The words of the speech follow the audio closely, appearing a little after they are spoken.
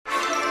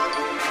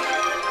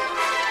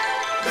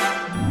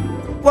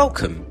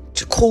Welcome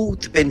to Call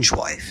the Binge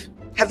Wife.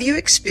 Have you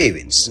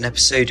experienced an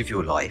episode of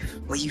your life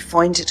where you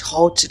find it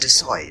hard to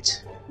decide?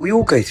 We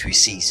all go through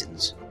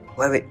seasons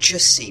where it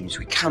just seems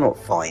we cannot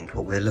find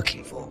what we're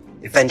looking for,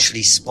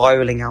 eventually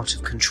spiraling out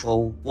of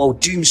control while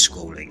doom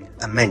scrolling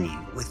a menu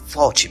with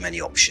far too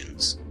many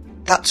options.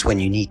 That's when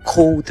you need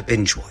Call the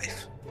Binge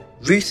Wife.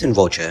 Ruth and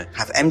Roger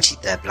have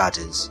emptied their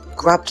bladders,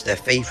 grabbed their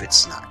favourite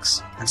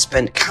snacks, and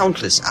spent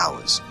countless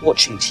hours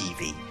watching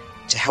TV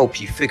to help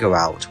you figure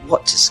out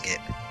what to skip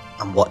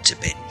and what to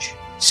binge.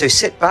 So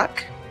sit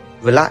back,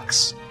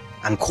 relax,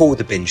 and call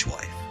the Binge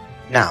Wife.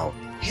 Now,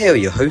 here are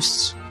your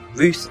hosts,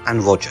 Ruth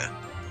and Roger.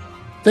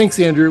 Thanks,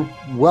 Andrew.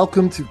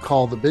 Welcome to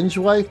Call the Binge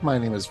Wife. My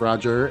name is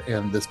Roger,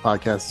 and this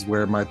podcast is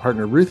where my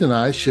partner Ruth and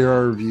I share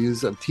our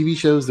reviews of TV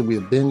shows that we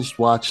have binge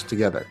watched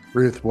together.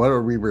 Ruth, what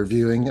are we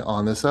reviewing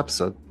on this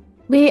episode?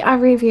 We are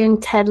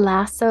reviewing Ted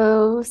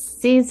Lasso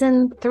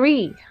Season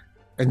 3.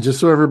 And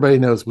just so everybody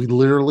knows, we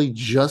literally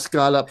just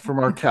got up from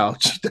our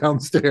couch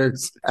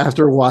downstairs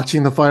after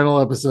watching the final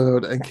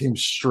episode and came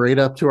straight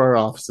up to our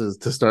offices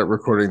to start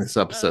recording this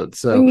episode.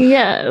 So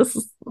yes,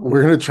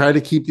 we're going to try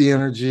to keep the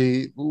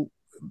energy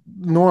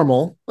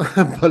normal,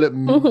 but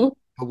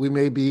we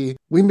may be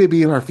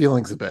in our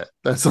feelings a bit.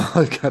 That's all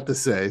I've got to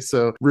say.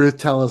 So Ruth,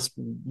 tell us,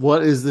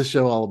 what is this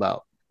show all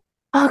about?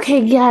 Okay,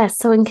 yes.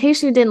 So in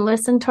case you didn't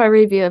listen to our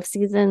review of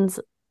seasons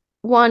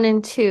 1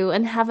 and 2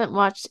 and haven't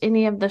watched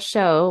any of the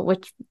show,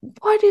 which,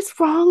 what is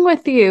wrong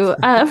with you?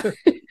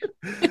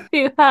 If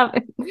you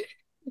haven't.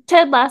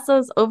 Ted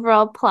Lasso's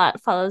overall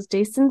plot follows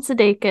Jason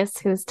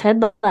Sudeikis, who's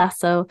Ted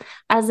Lasso,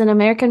 as an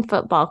American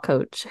football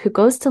coach who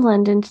goes to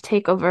London to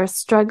take over a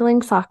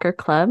struggling soccer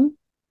club,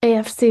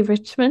 AFC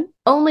Richmond,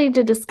 only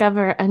to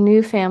discover a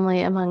new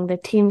family among the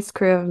team's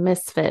crew of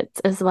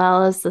misfits, as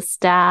well as the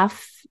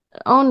staff,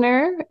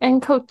 owner,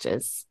 and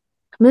coaches.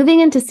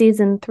 Moving into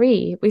season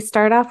 3, we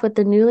start off with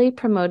the newly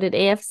promoted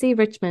AFC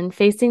Richmond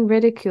facing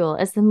ridicule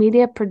as the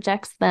media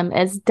projects them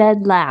as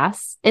dead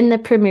last in the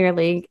Premier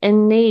League,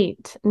 and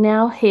Nate,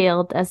 now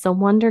hailed as the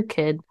Wonder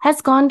Kid,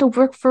 has gone to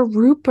work for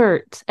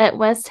Rupert at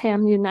West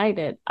Ham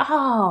United.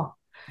 Oh,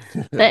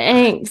 the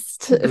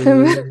angst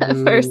from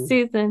the first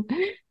season.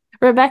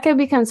 Rebecca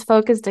becomes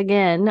focused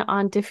again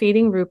on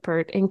defeating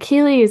Rupert, and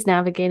Keely is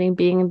navigating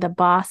being the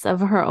boss of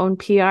her own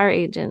PR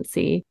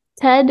agency.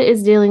 Ted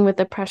is dealing with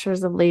the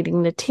pressures of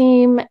leading the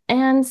team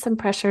and some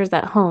pressures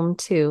at home,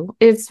 too.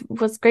 It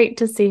was great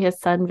to see his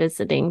son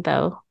visiting,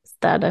 though. Is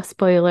that a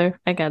spoiler?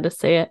 I gotta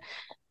say it.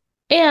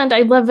 And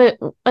I love it.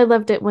 I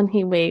loved it when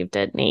he waved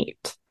at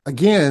Nate.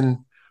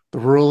 Again, the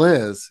rule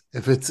is,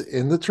 if it's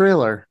in the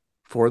trailer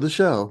for the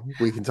show,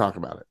 we can talk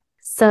about it.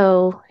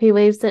 So he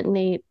waves at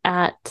Nate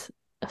at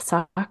a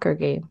soccer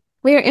game.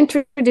 We are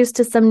introduced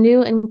to some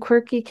new and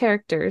quirky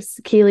characters.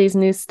 Keely's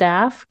new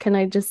staff, can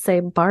I just say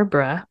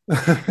Barbara?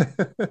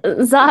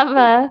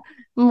 Zava,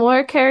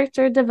 more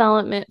character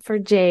development for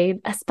Jade,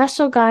 a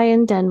special guy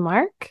in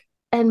Denmark,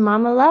 and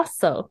Mama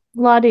Lasso,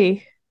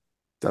 Lottie.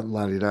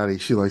 Lottie,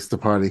 she likes to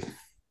party.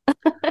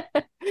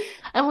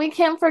 And we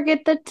can't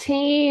forget the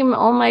team.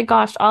 Oh my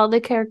gosh, all the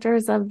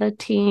characters of the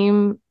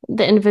team,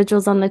 the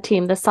individuals on the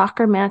team, the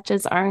soccer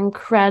matches are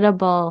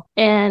incredible.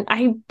 And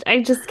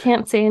I just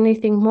can't say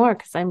anything more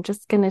because I'm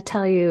just going to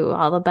tell you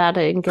all about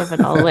it and give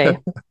it all away.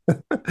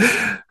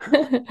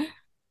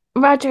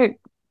 Roger,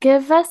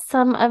 give us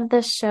some of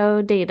the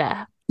show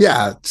data.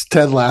 Yeah, it's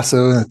Ted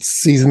Lasso. It's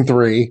season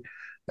 3.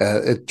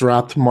 It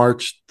dropped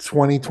March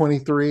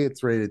 2023.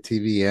 It's rated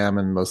TVM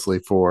and mostly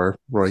for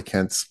Roy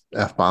Kent's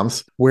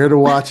F-bombs. Where to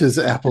watch is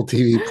Apple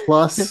TV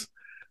Plus.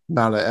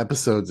 Amount of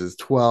episodes is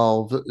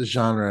 12.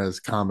 Genre is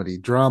comedy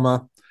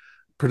drama.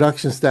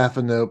 Production staff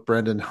of note: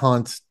 Brendan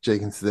Hunt,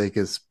 Jason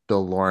Sudeikis,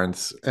 Bill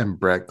Lawrence, and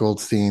Brett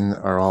Goldstein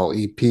are all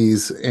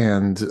EPs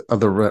and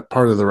other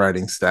part of the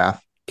writing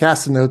staff.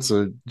 Cast of notes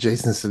are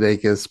Jason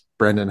Sudeikis,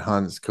 Brendan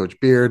Hunt as Coach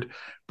Beard,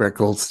 Brett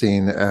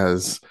Goldstein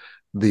as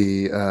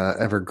the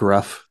ever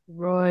gruff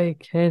Roy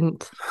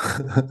Kent.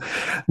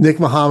 Nick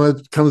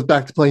Mohammed comes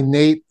back to play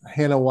Nate.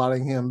 Hannah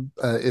Waddingham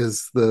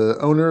is the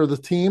owner of the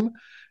team.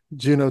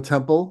 Juno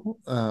Temple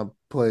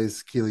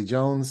plays Keely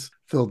Jones.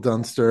 Phil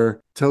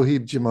Dunster,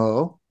 Toheeb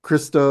Jamo,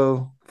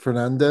 Cristo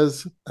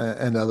Fernandez,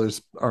 and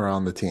others are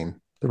on the team.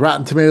 The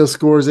Rotten Tomatoes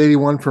score is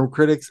 81 from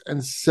critics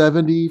and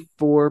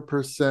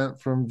 74%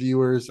 from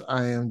viewers.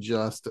 I am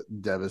just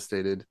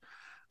devastated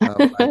by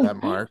that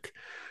mark.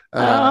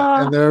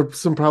 And there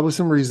are probably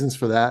some reasons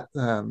for that,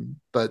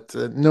 but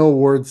no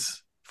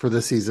awards for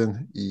this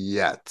season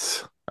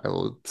yet. I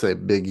will say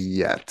big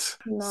yet.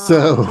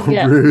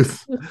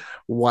 Ruth,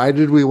 why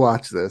did we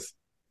watch this?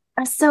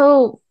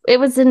 So it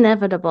was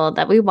inevitable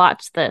that we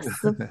watched this.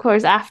 Of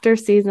course, after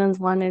seasons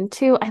 1 and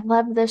 2, I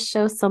love this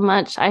show so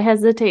much. I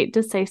hesitate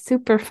to say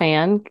super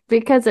fan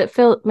because it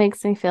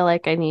makes me feel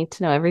like I need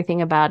to know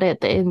everything about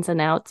it, the ins and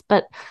outs.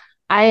 But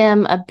I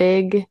am a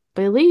big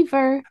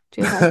believer.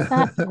 Do you like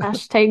that?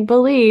 Hashtag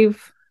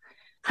believe.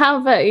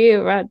 How about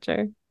you,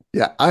 Roger?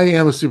 Yeah, I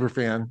am a super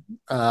fan.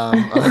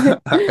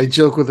 I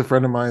joke with a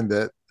friend of mine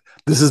that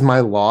this is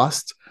my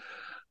Lost,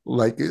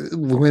 Like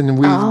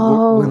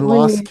Oh, when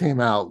Lost came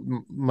out,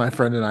 my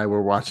friend and I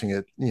were watching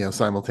it,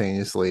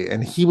 simultaneously,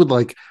 and he would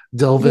like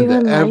delve you into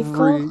and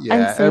Michael?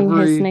 I'm saying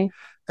his name.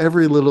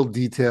 every little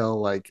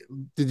detail. Like,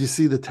 did you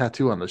see the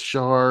tattoo on the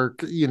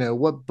shark?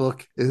 What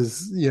book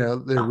is they're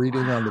Oh,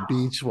 reading on the wow.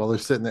 beach while they're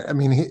sitting there. I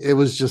mean, it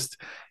was just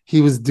he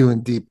was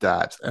doing deep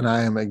dives, and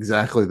I am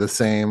exactly the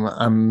same.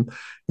 I'm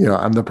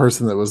the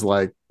person that was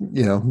like,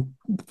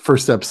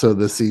 first episode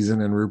this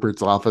season in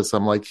Rupert's office.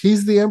 I'm like,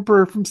 he's the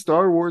Emperor from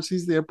Star Wars.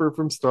 He's the Emperor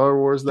from Star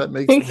Wars. That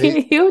makes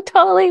Nate You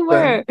totally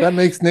were. that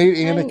makes Nate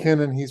And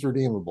Anakin, and he's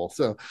redeemable.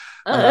 So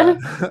uh,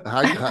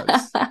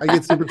 I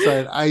get super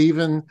excited. I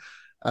even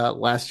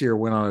last year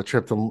went on a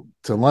trip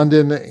to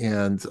London,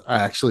 and I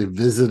actually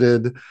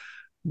visited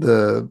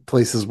the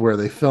places where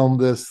they filmed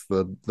this,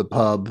 the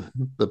pub,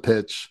 the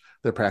pitch,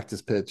 their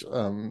practice pitch.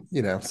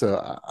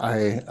 So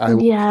I would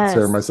consider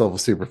yes, myself a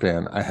super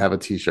fan. I have a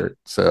t-shirt,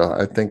 so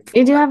I think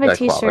we do have a that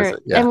qualifies t-shirt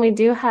it. Yeah, and we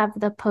do have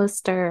the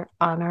poster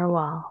on our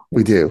wall.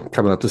 we do.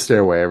 Coming up the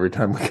stairway, every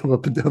time we come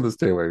up and down the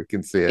stairway, we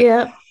can see it.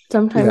 Yep.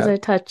 Sometimes Yeah. I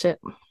touch it.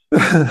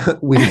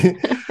 we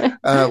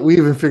we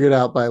even figured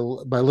out by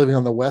living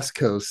on the west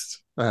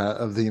coast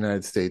of the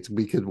United States,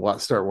 we could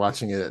start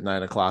watching it at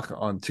 9 o'clock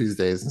on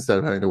Tuesdays instead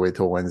of having to wait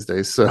till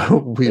Wednesdays.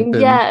 So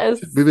Yes.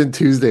 we've been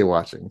Tuesday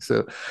watching.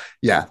 So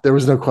yeah, there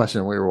was no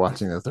question we were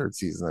watching the third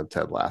season of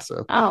Ted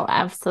Lasso. Oh,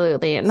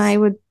 absolutely. And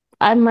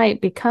I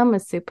might become a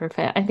super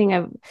fan. I think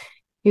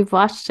you've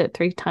watched it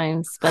 3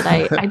 times, but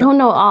I don't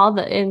know all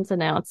the ins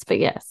and outs, but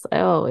yes.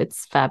 Oh,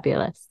 it's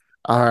fabulous.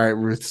 All right,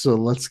 Ruth. So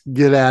let's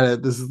get at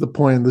it. This is the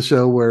point of the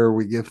show where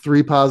we give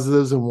 3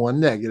 positives and 1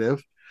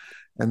 negative.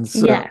 And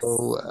so, Yes.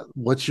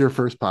 what's your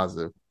first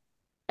positive?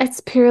 It's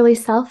purely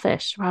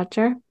selfish,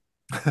 Roger.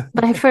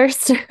 My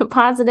first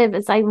positive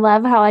is I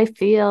love how I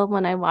feel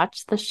when I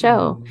watch the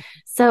show. Mm.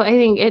 So I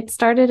think it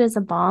started as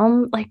a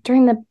bomb, like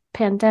during the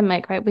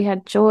pandemic, right? We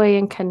had joy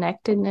and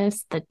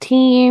connectedness, the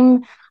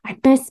team. I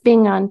miss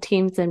being on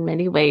teams in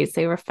many ways.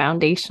 They were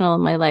foundational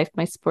in my life,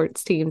 my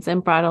sports teams,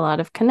 and brought a lot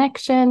of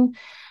connection.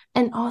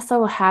 And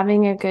also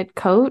having a good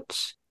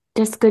coach,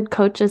 just good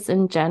coaches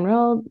in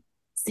general.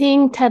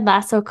 Seeing Ted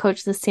Lasso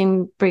coach this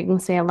team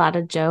brings me a lot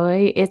of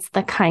joy. It's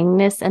the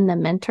kindness and the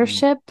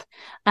mentorship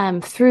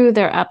through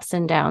their ups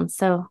and downs.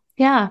 So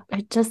yeah,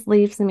 it just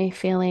leaves me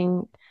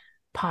feeling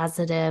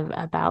positive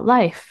about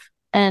life.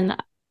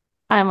 And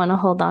I want to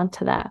hold on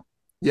to that.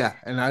 Yeah,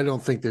 and I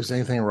don't think there's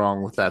anything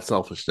wrong with that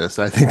selfishness.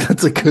 I think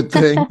that's a good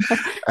thing.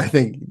 I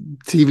think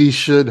TV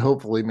should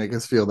hopefully make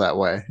us feel that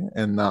way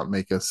and not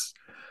make us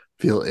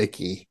feel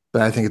icky,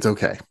 but I think it's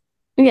okay.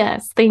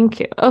 Yes, thank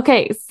you.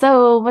 Okay,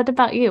 so what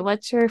about you?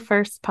 What's your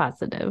first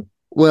positive?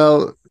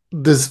 Well,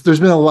 there's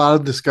been a lot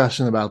of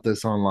discussion about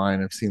this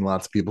online. I've seen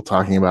lots of people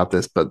talking about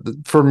this, but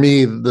for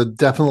me,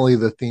 definitely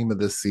the theme of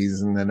this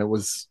season, and it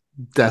was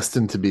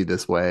destined to be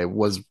this way,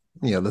 was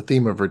the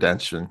theme of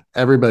redemption.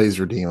 Everybody's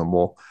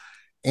redeemable,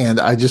 and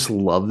I just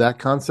love that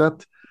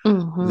concept.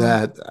 Mm-hmm.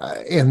 That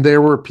and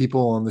there were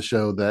people on the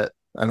show that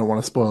I don't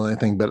want to spoil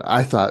anything, but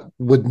I thought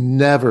would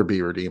never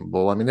be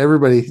redeemable. I mean,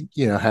 everybody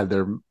had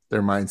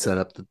their mind set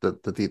up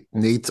that the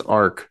Nate's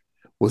arc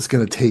was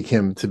going to take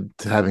him to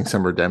having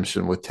some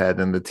redemption with Ted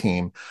and the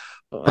team.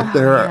 But Oh,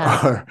 there yeah.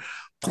 are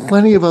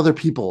plenty of other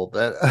people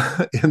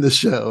that in the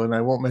show, and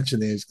I won't mention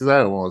names because I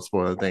don't want to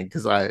spoil anything.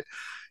 Because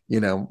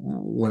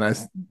when I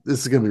this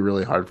is going to be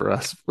really hard for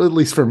us, at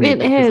least for me, It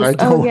because I is.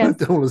 Oh, yes.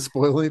 don't want to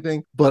spoil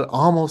anything. But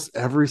almost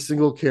every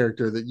single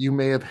character that you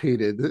may have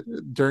hated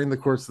during the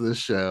course of this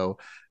show,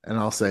 and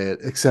I'll say it,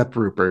 except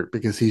Rupert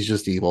because he's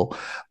just evil.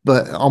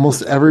 But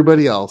almost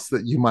everybody else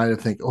that you might have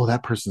think, oh,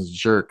 that person's a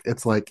jerk.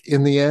 It's like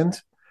in the end,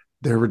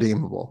 they're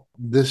redeemable.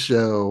 This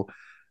show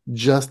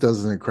just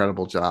does an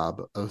incredible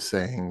job of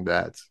saying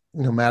that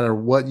no matter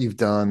what you've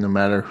done, no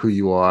matter who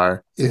you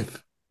are,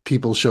 if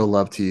people show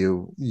love to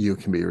you, you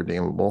can be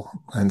redeemable.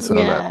 And so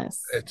that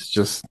Yes. it's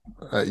just,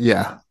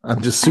 yeah,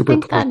 I'm just I super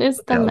think pleased that is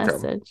with the the outcome.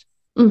 message.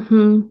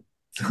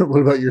 Mm-hmm. What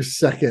about your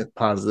second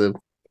positive?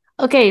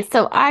 Okay,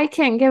 so I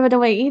can't give it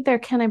away either,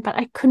 can I? But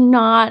I could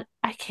not,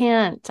 I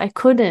can't, I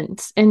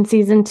couldn't in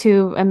season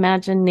 2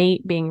 imagine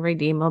Nate being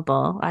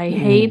redeemable. I Mm.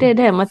 hated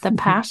him with a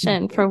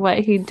passion for what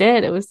he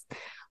did. It was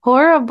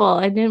horrible.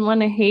 I didn't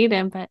want to hate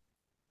him, but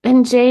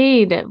and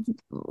Jade,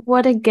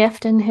 what a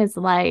gift in his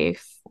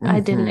life. I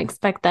didn't Mm-hmm.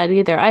 expect that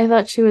either. I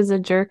thought she was a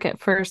jerk at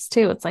first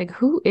too. It's like,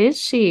 who is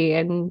she?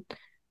 And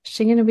is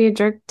she gonna be a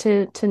jerk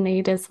to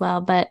Nate as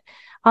well? But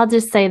I'll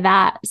just say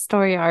that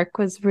story arc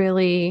was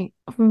really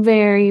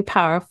very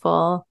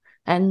powerful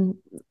and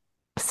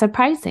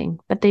surprising.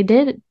 But they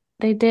did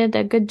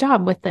a good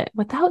job with it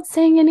without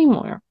saying any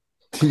more.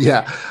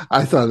 Yeah,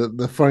 I thought that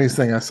the funniest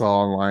thing I saw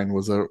online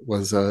was a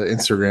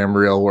Instagram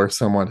reel where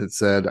someone had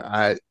said,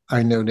 I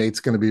know Nate's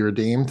going to be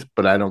redeemed,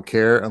 but I don't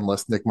care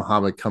unless Nick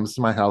Muhammad comes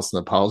to my house and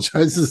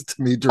apologizes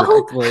to me Oh,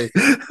 directly.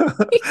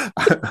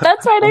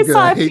 that's right. I I'm saw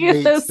gonna a hate few of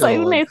Nate those like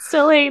still, and Nate's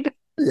still late.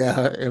 yeah,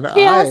 and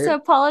He has to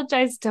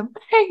apologize to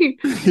me.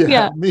 yeah,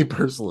 Yeah. me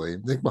personally,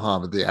 Nick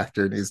Muhammad, the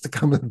actor, needs to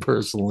come and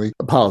personally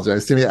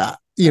apologize to me.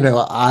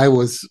 I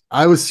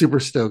was super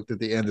stoked at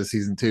the end of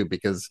season 2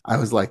 because I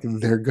was like,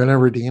 they're gonna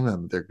redeem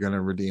him. They're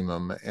gonna redeem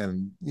him,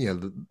 and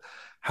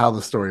how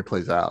the story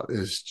plays out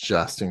is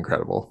just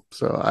incredible.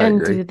 So I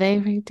And agree. do they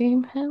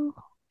redeem him?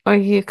 Or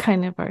you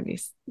kind of already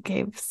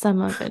gave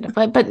some of it,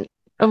 but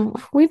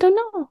we don't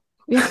know.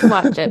 You have to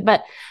watch it.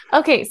 But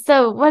okay,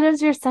 so what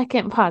is your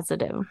second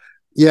positive?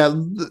 Yeah,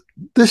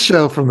 this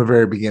show from the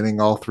very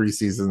beginning, all 3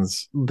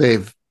 seasons,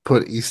 they've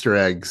put Easter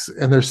eggs,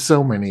 and there's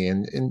so many,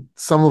 and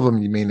some of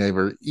them you may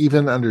never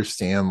even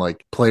understand.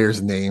 Like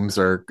players' names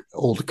are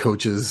old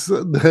coaches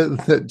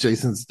that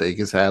Jason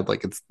Sudeikis had.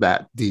 Like it's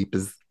that deep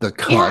is the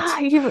cut.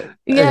 Yeah,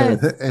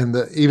 yes. And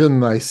even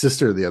my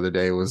sister the other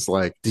day was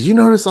like, "Did you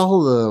notice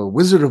all the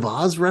Wizard of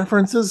Oz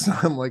references?"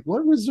 I'm like,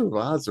 "What Wizard of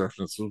Oz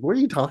references? What are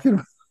you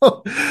talking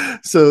about?"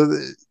 So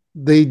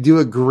they do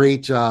a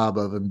great job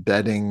of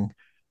embedding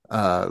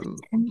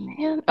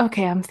Man,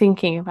 okay, I'm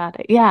thinking about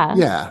it. Yeah.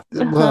 yeah,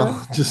 Uh-huh.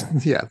 well, just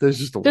yeah, there's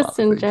just a lot Just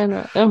of in things.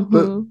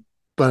 general.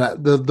 But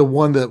Hmm. the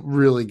one that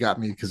really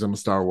got me because I'm a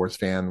Star Wars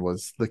fan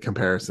was the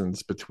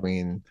comparisons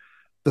between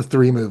the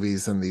 3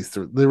 movies and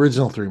the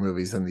original 3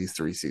 movies and these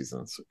 3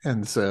 seasons.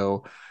 And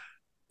so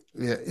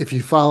yeah, if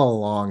you follow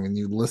along and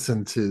you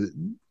listen to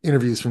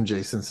interviews from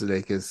Jason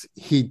Sudeikis,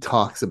 he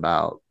talks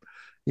about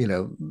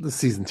the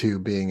season 2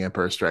 being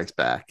Empire Strikes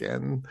Back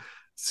and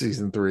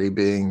season 3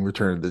 being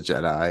Return of the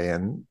Jedi,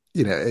 and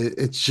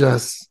it's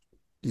just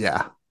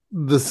yeah,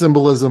 the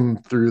symbolism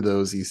through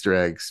those Easter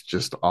eggs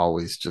just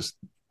always just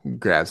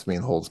grabs me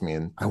and holds me,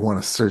 and I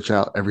want to search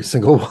out every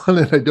single one,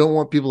 and I don't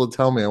want people to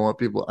tell me. I want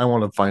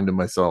to find them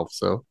myself.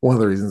 So one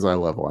of the reasons I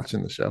love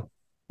watching the show.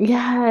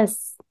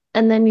 Yes.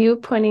 And then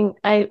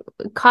I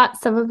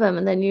caught some of them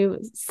and then you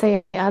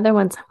say other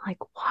ones. I'm like,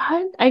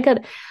 what? I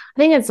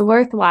think it's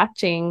worth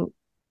watching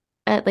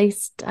at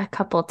least a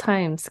couple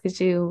times because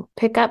you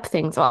pick up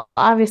things. Well,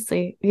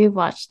 obviously you've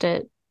watched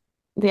it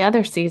the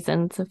other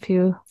seasons a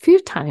few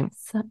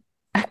times.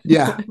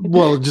 Yeah,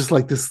 well, just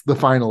like the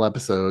final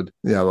episode.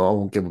 Yeah, I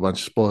won't give a bunch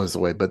of spoilers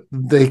away, but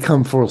they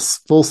come full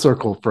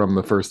circle from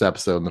the first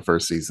episode in the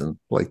first season.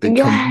 Like they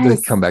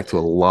Yes. come back to a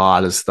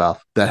lot of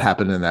stuff that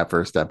happened in that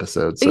first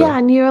episode. Yeah, So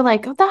and you're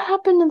like, oh, that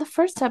happened in the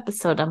first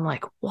episode. I'm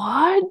like,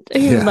 what?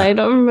 yeah, I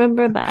don't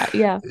remember that.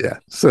 Yeah. yeah.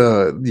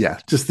 So yeah,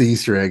 just the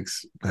Easter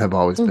eggs have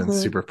always been Hmm.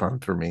 super fun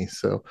for me.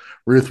 So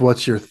Ruth,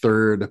 what's your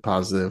third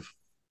positive?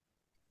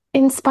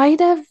 In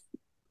spite of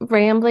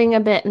rambling a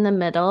bit in the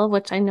middle,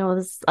 which I know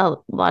is a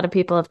lot of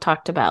people have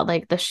talked about,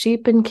 like the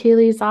sheep in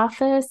Keely's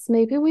office.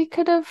 Maybe we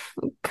could have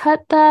cut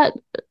that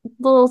a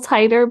little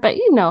tighter, but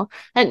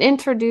and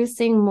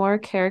introducing more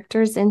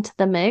characters into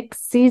the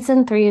mix.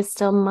 Season 3 is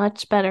still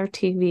much better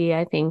TV,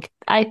 I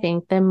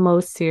think, than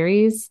most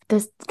series.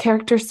 The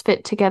characters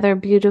fit together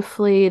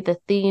beautifully. The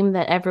theme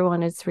that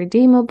everyone is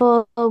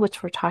redeemable,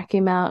 which we're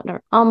talking about,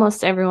 or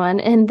almost everyone.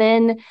 And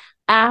then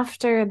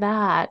after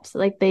that,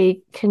 like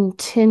they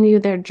continue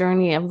their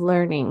journey of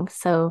learning.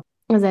 So,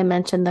 as I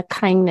mentioned, the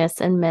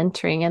kindness and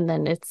mentoring, and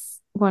then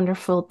it's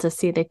wonderful to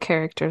see the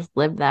characters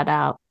live that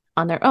out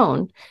on their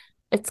own.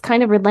 It's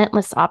kind of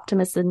relentless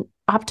optimism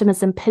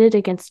pitted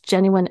against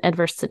genuine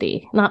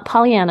adversity, not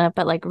Pollyanna,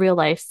 but like real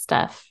life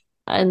stuff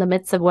in the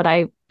midst of what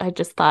I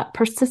just thought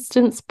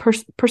persistent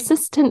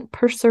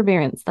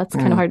perseverance. That's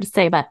kind of hard to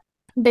say, but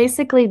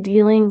basically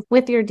dealing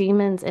with your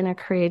demons in a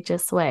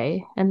courageous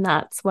way. And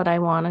that's what I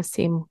want to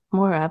see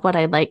more of, what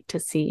I like to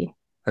see.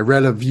 I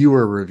read a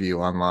viewer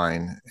review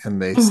online, and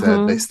they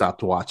said they Mm-hmm.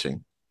 stopped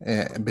watching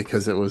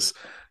because it was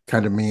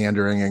kind of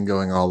meandering and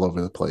going all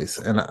over the place.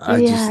 And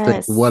I just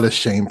think, what Yes. a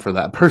shame for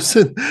that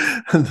person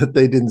that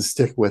they didn't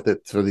stick with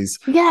it for these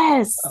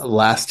Yes.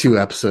 last 2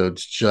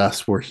 episodes.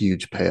 Just were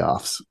huge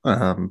payoffs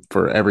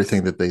for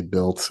everything that they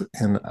built.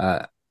 And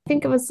I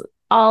think it was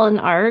all an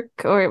arc,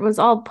 or it was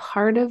all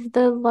part of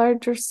the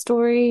larger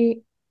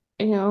story.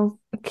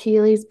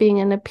 Keely's being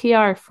in a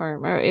PR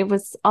firm, or it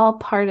was all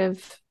part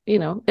of,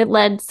 it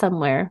led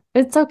somewhere.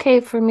 It's okay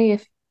for me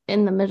if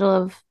in the middle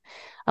of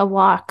a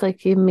walk,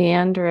 like you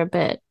meander a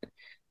bit.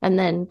 And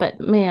then, but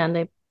man,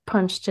 they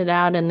punched it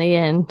out in the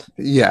end.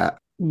 yeah,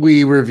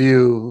 we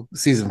review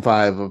season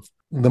 5 of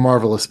The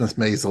Marvelous Miss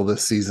Maisel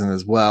this season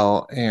as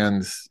well,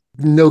 and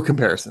no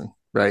comparison,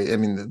 right? I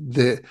mean,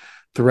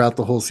 throughout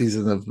the whole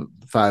season of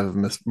 5 of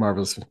Miss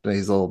Marvelous Miss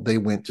Maisel, they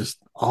went just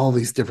all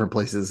these different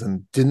places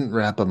and didn't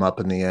wrap them up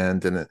in the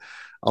end. And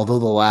although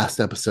the last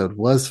episode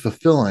was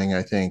fulfilling,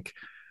 I think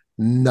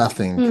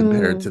nothing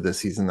compared to Hmm. this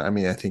season. I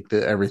mean, I think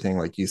that everything,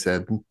 like you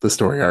said, the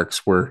story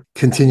arcs were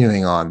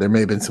continuing on. There may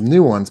have been some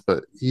new ones,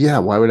 but yeah,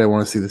 why would I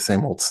want to see the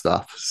same old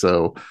stuff?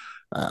 So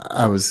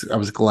I was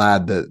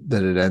glad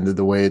that it ended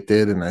the way it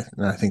did, and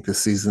I think this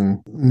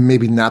season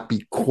maybe not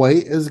be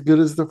quite as good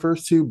as the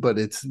first 2, but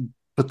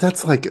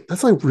that's like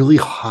really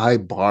high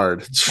bar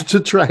to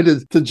try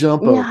to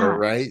jump over, Yeah.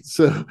 right?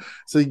 So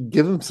you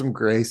give them some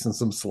grace and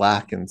some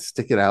slack and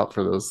stick it out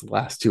for those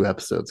last 2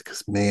 episodes,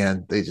 because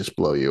man, they just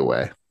blow you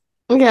away.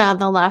 Yeah,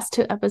 the last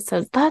 2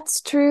 episodes.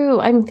 That's true.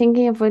 I'm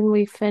thinking of when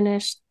we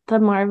finished The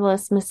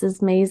Marvelous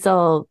Mrs.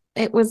 Maisel.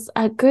 It was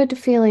a good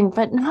feeling,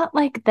 but not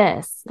like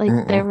this.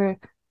 Like there Mm-mm. were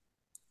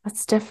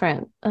That's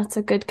different. That's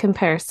a good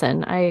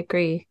comparison. I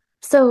agree.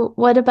 So,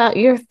 what about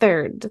your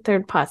third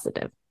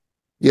positive?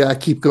 Yeah, I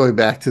keep going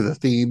back to the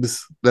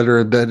themes that are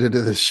embedded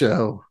in the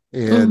show.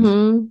 And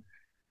Mm-hmm.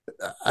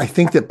 I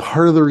think that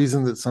part of the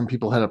reason that some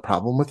people had a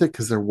problem with it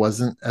because there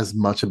wasn't as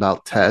much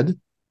about Ted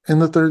in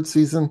the third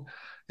season.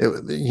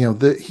 He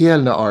had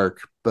an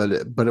arc, but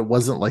it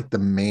wasn't like the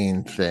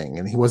main thing,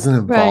 and he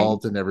wasn't Right.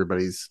 involved in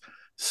everybody's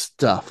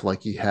stuff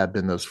like he had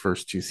been those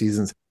first two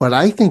seasons. But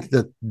I think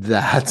that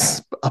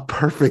that's a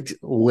perfect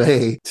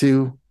way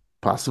to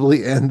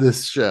possibly end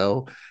this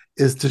show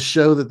is to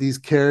show that these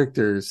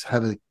characters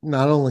have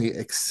not only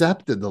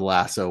accepted the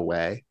lasso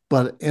way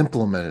but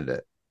implemented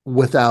it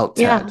without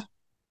Ted. Yeah.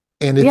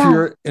 And if Yeah.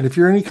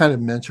 you're any kind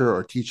of mentor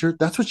or teacher,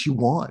 that's what you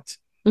want,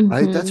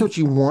 right? That's Mm-hmm. what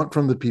you want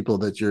from the people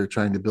that you're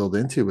trying to build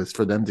into is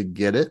for them to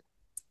get it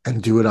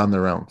and do it on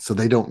their own. So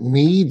they don't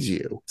need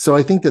you. So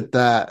I think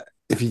that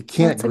if you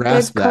can't That's a good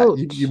grasp that,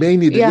 you coach. may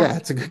need to, Yeah. yeah,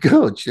 it's a good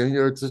coach.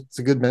 It's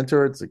a good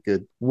mentor. It's a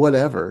good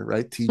whatever,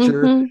 right?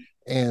 Teacher Mm-hmm.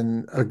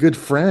 and a good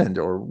friend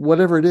or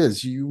whatever it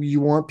is.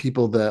 You want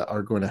people that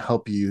are going to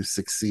help you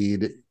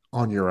succeed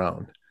on your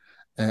own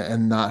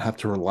and not have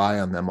to rely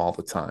on them all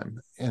the time.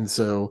 And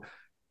so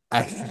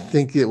I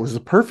think it was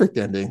a perfect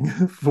ending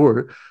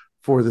for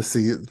the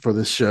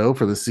show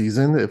for the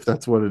season, if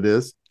that's what it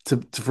is,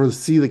 to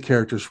see the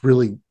characters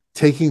really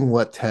taking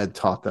what Ted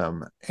taught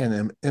them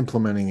and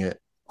implementing it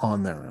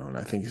on their own.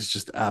 I think it's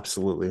just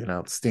absolutely an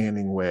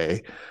outstanding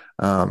way.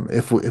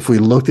 If we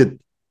looked at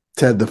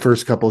Ted the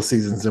first couple of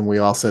seasons and we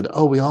all said,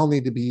 "Oh, we all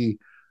need to be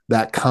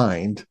that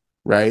kind,"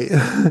 right?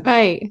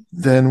 Right.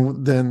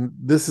 then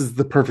this is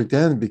the perfect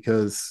end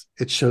because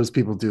it shows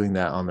people doing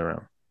that on their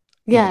own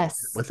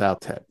Yes.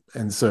 without Ted.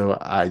 And so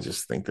I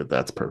just think that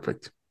that's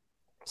perfect.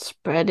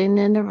 Spreading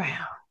it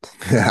around.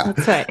 Yeah.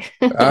 That's right.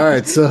 All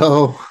right.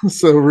 So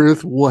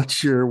Ruth,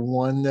 what's your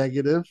one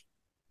negative?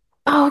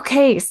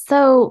 Okay,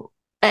 so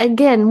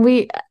again,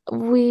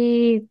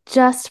 we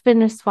just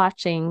finished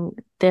watching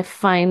the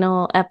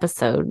final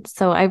episode.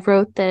 So I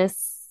wrote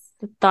this,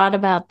 thought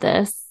about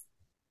this,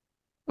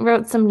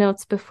 wrote some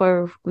notes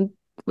before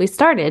we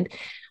started.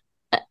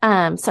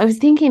 So I was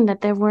thinking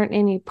that there weren't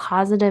any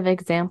positive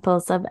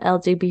examples of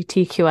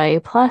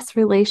LGBTQIA plus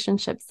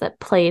relationships that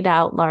played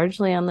out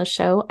largely on the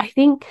show. I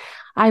think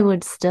I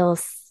would still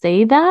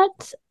say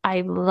that.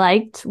 I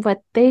liked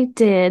what they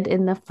did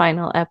in the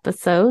final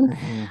episode.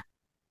 Mm-hmm.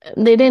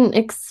 They didn't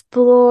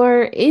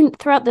explore in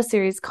throughout the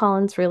series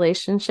Colin's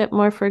relationship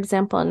more, for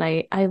example, and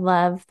I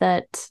love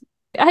that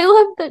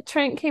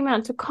Trent came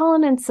out to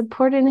Colin and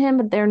supported him,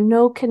 but there are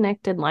no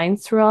connected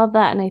lines through all of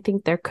that, and I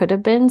think there could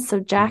have been. So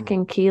Jack Mm-hmm.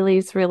 and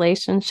Keely's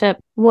relationship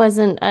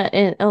wasn't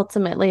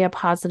ultimately a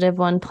positive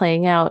one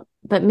playing out,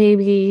 but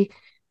maybe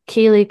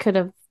Keely could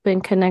have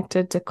been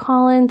connected to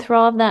Colin through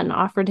all of that and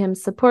offered him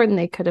support, and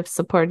they could have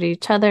supported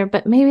each other.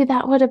 But maybe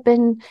that would have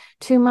been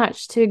too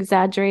much, too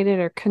exaggerated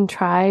or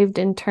contrived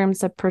in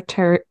terms of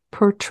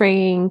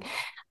portraying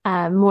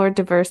more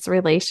diverse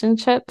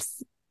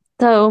relationships.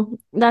 So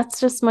that's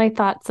just my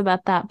thoughts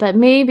about that. But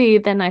maybe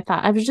then I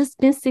thought I was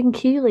just missing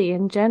Keely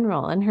in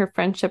general and her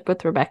friendship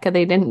with Rebecca.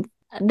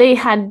 They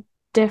had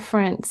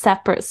different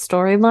separate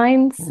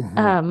storylines.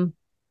 Mm-hmm.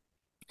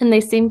 And they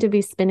seem to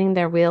be spinning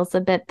their wheels a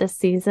bit this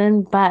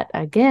season. But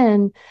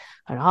again,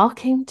 it all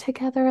came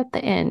together at the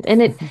end.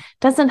 And it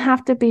doesn't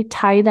have to be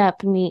tied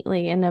up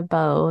neatly in a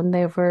bow. And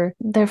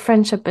their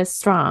friendship is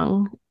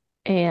strong.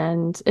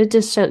 And it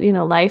just showed,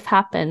 life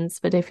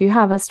happens. But if you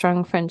have a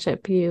strong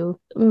friendship, you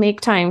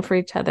make time for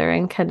each other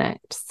and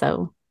connect.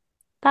 So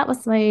that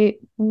was my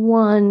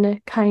one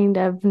kind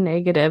of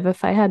negative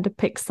if I had to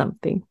pick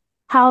something.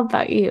 How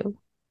about you?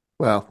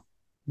 Well,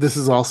 this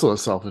is also a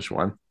selfish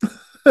one.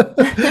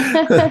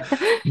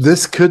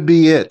 This could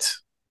be it.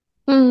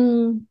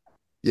 Mm,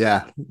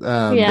 Yeah.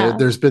 yeah.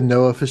 There's been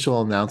no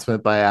official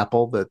announcement by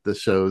Apple that the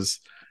show's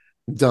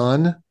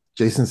done.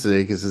 Jason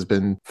Sudeikis has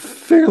been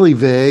fairly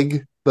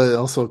vague, but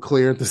also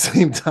clear at the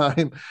same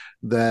time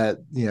that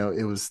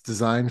it was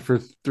designed for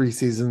 3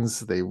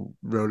 seasons. They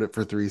wrote it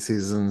for 3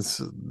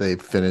 seasons. They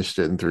finished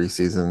it in 3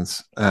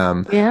 seasons.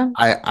 Yeah.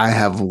 I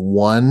have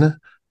one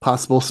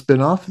possible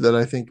spinoff that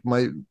I think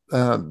might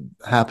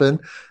happen,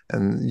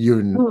 and you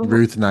and Mm.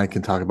 Ruth and I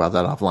can talk about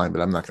that offline.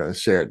 But I'm not going to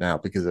share it now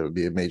because it would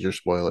be a major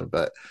spoiler.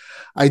 But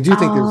I do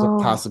think there's a Oh,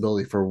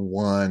 possibility for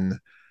one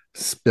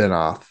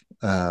spinoff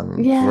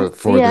yes,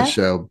 for the yes.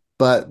 show.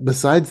 But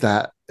besides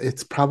that,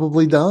 it's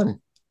probably done,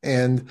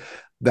 and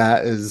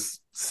that is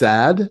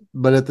sad.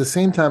 But at the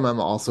same time, I'm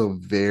also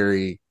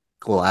very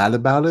glad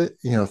about it.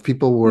 If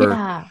people were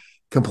Yeah.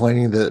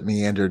 complaining that it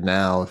meandered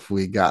now, if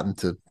we got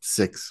into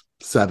 6,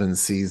 7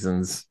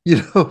 seasons,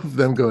 of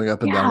them going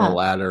up and down the Yeah.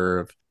 ladder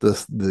of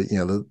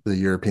the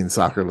European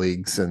soccer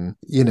leagues, and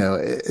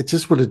it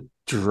just would have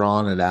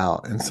drawn it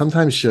out. And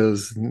sometimes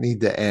shows need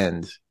to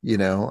end.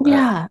 I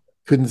Yeah.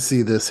 couldn't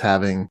see this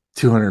having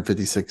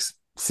 256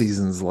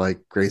 seasons like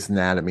Grey's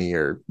Anatomy,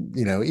 or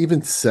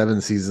even 7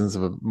 seasons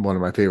of one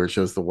of my favorite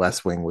shows, The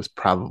West Wing, was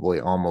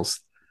probably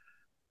almost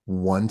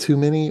one too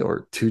many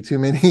or two too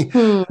many.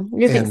 You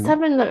think And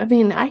seven? I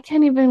mean, I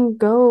can't even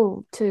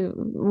go to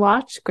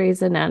watch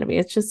Grey's Anatomy.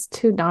 It's just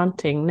too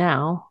daunting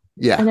now.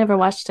 I yeah. never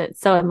watched it,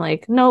 so I'm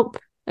like, nope.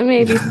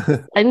 Maybe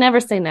I never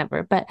say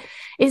never, but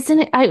isn't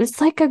it?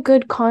 It's like a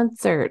good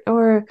concert,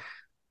 or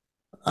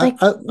I,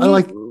 like I, I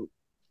like you.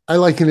 I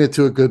liken it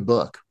to a good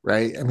book,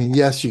 right? I mean,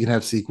 yes, you can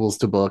have sequels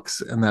to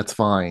books, and that's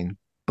fine.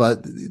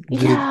 But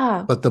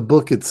Yeah. the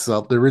book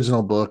itself, the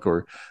original book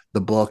or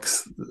the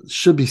books,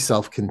 should be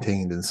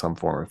self-contained in some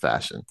form or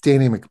fashion.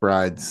 Danny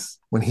McBride's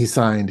when he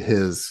signed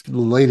his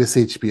latest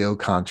HBO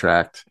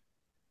contract,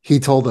 he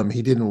told them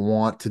he didn't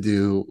want to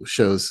do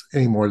shows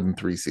any more than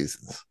 3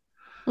 seasons.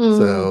 Mm,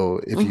 So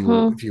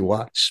mm-hmm. if you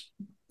watch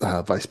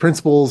Vice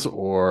Principals,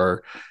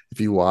 or if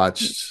you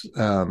watched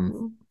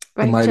the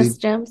mighty Righteous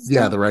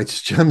yeah, Gemstone. the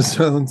Righteous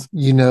Gemstones,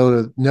 you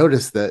know,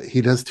 notice that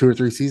he does 2 or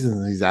 3 seasons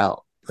and he's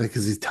out, like,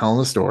 because he's telling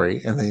a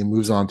story and then he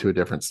moves on to a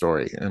different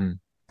story. And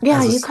Yeah,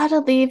 as a you gotta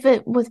leave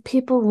it with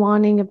people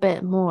wanting a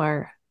bit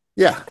more.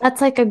 yeah.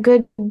 That's like a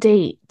good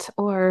date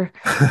or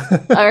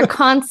a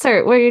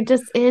concert where you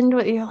just end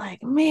with you're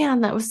like,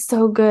 man, that was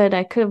so good.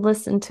 I could have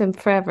listened to him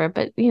forever.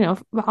 But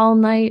all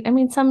night. I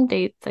mean, some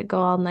dates that go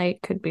all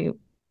night could be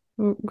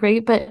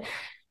great, but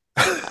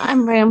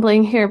I'm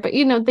rambling here. But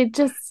they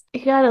just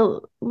you gotta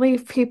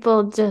leave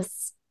people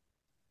just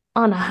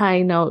on a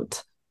high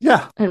note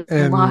Yeah.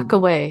 and walk and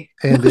away.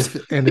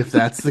 if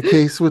that's the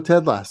case with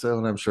Ted Lasso,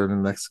 and I'm sure in the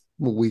next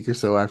week or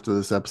so after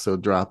this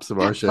episode drops of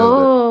our show that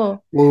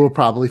Oh, we'll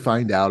probably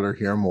find out or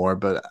hear more.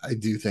 But I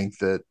do think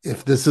that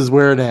if this is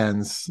where it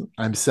ends,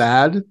 I'm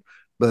sad,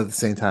 but at the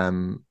same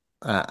time,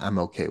 I'm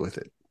okay with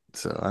it.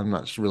 So I'm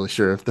not really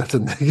sure if that's a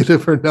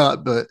negative or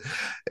not, but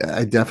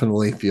I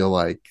definitely feel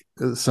like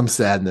some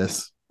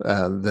sadness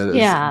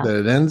yeah. that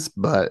it ends.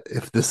 But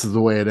if this is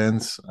the way it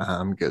ends,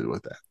 I'm good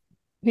with that.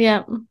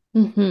 Yeah.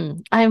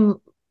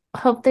 I'm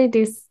hope they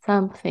do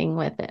something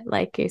with it,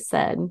 like you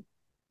said.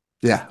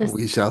 Yeah, Just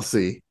we shall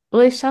see.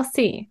 we shall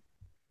see.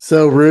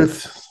 So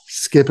Ruth,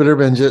 skip it or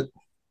binge it.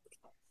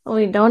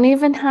 We don't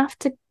even have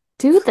to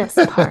do this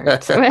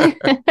part, right?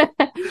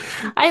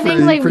 I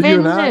think like For you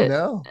and binge I, it.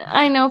 no.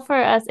 I know for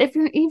us, if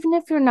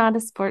you're not a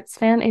sports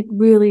fan, it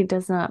really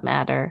does not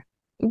matter.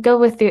 Go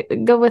with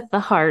the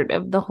heart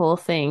of the whole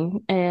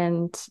thing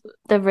and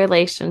the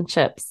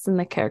relationships and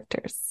the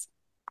characters.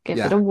 Give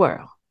it a Yeah,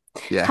 whirl.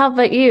 yeah, How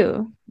about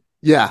you?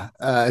 yeah.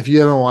 If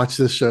you haven't watched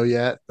this show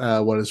yet,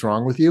 what is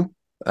wrong with you?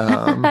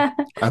 I,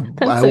 I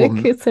That's will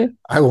accusing.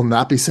 I will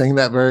not be saying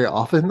that very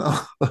often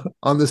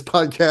on this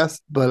podcast,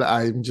 but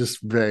I'm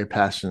just very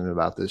passionate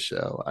about this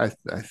show. I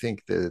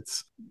think that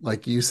it's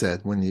like you said,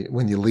 when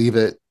you leave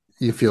it,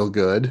 you feel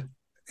good,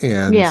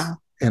 and Yeah.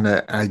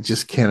 I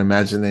just can't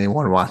imagine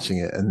anyone watching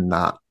it and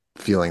not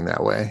feeling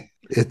that way.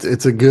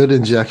 It's a good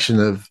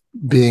injection of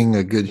being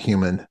a good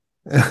human,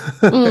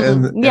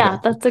 Yeah,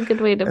 that's a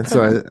good way to and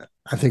put it. so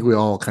I think we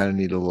all kind of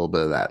need a little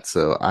bit of that.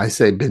 So I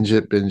say binge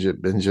it, binge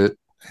it, binge it,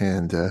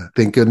 and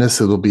thank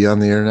goodness it'll be on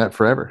the internet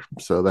forever.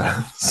 So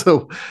That's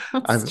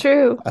I've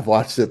true. I've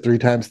watched it 3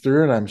 times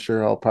through, and I'm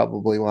sure I'll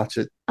probably watch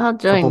it I'll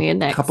join you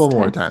couple next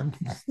more time.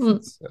 times.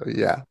 Mm. So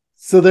yeah.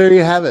 So there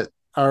you have it.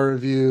 Our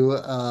review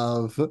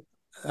of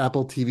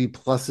Apple TV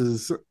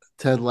Plus's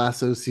Ted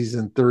Lasso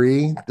season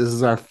 3. This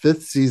is our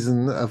 5th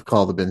season of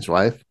Call the Binge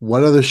Wife.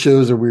 What other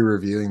shows are we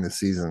reviewing this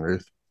season,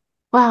 Ruth?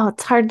 Wow,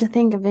 it's hard to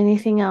think of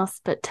anything else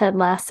but Ted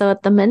Lasso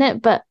at the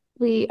minute, but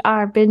we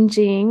are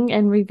binging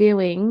and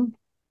reviewing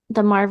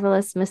The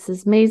Marvelous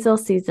Mrs. Maisel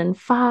season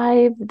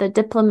 5, The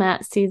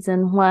Diplomat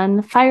season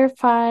 1,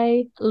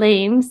 Firefly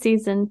Lane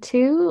season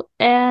 2,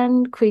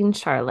 and Queen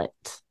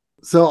Charlotte.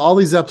 So all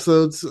these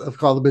episodes of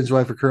Call the Binge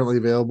Wife are currently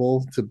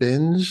available to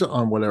binge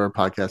on whatever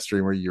podcast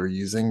streamer you're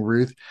using.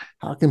 Ruth,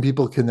 how can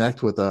people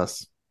connect with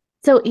us?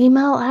 So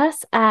email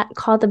us at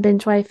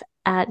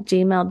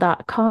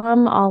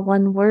callthebingewife@gmail.com, all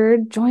one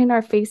word. Join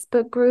our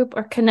Facebook group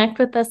or connect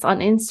with us on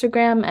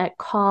Instagram at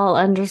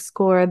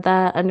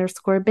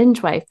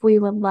call_the_bingewife. We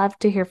would love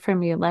to hear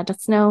from you. Let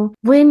us know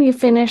when you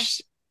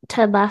finish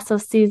Ted Lasso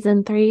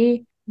season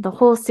 3, the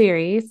whole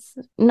series,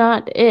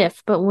 not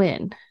if, but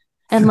when.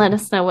 And let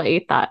us know what you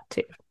thought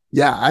too.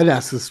 Yeah, I'd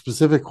ask a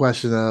specific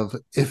question of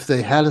if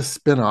they had a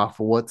spinoff,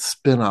 what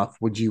spinoff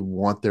would you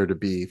want there to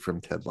be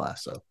from Ted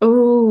Lasso?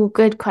 Oh,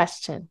 good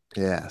question.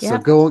 Yeah, so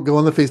Yep. go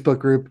on the Facebook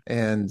group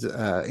and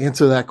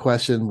answer that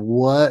question.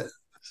 What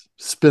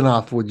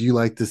spinoff would you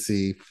like to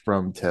see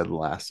from Ted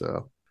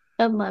Lasso?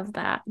 I love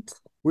that.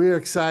 We're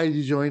excited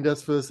you joined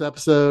us for this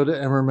episode.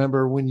 And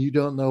remember, when you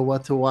don't know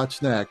what to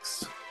watch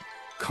next,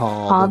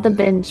 Call the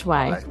binge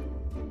wife. Bye.